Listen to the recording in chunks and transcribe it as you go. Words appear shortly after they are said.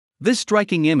This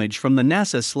striking image from the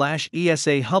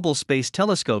NASA/ESA Hubble Space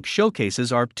Telescope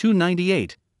showcases ARP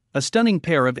 298, a stunning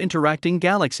pair of interacting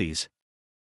galaxies.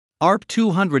 ARP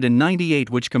 298,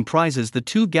 which comprises the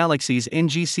two galaxies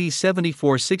NGC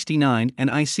 7469 and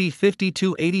IC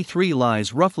 5283,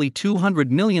 lies roughly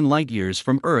 200 million light-years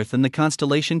from Earth in the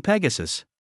constellation Pegasus.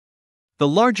 The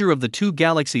larger of the two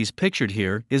galaxies pictured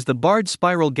here is the barred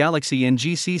spiral galaxy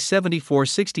NGC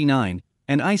 7469,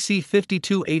 and IC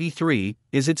 5283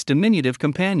 is its diminutive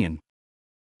companion.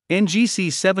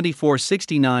 NGC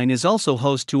 7469 is also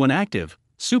host to an active,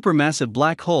 supermassive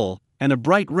black hole and a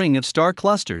bright ring of star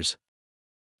clusters.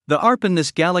 The ARP in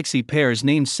this galaxy pair's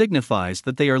name signifies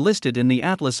that they are listed in the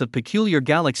Atlas of Peculiar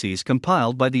Galaxies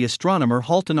compiled by the astronomer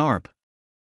Halton Arp.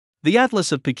 The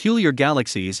Atlas of Peculiar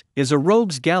Galaxies is a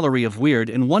rogues gallery of weird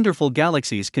and wonderful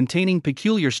galaxies containing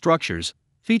peculiar structures,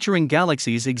 featuring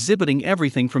galaxies exhibiting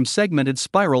everything from segmented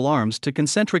spiral arms to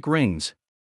concentric rings.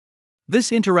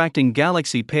 This interacting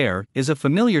galaxy pair is a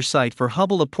familiar sight for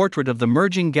Hubble. A portrait of the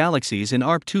merging galaxies in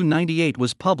ARP 298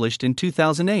 was published in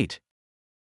 2008.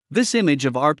 This image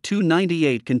of ARP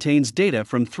 298 contains data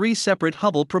from 3 separate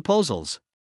Hubble proposals.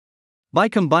 By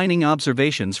combining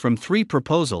observations from 3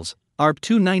 proposals, ARP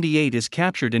 298 is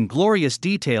captured in glorious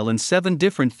detail in 7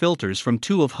 different filters from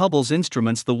 2 of Hubble's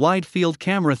instruments, the Wide Field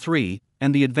Camera 3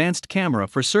 and the Advanced Camera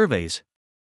for surveys.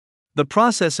 The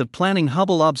process of planning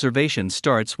Hubble observations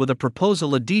starts with a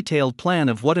proposal, a detailed plan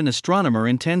of what an astronomer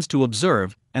intends to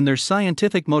observe, and their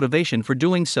scientific motivation for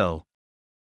doing so.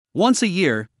 Once a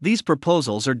year, these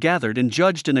proposals are gathered and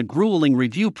judged in a grueling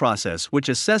review process which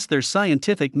assess their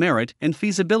scientific merit and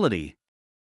feasibility.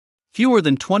 Fewer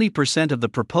than 20% of the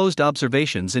proposed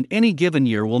observations in any given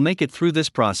year will make it through this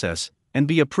process and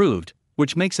be approved,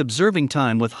 which makes observing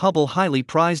time with Hubble highly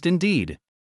prized indeed.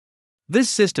 This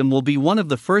system will be one of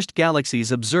the first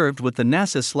galaxies observed with the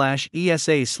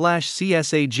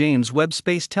NASA/ESA/CSA James Webb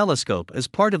Space Telescope as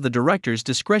part of the Director's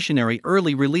Discretionary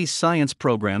Early Release Science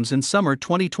Programs in summer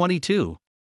 2022.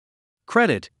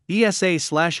 Credit: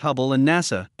 ESA/Hubble and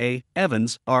NASA. A.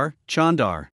 Evans, R. Chandar.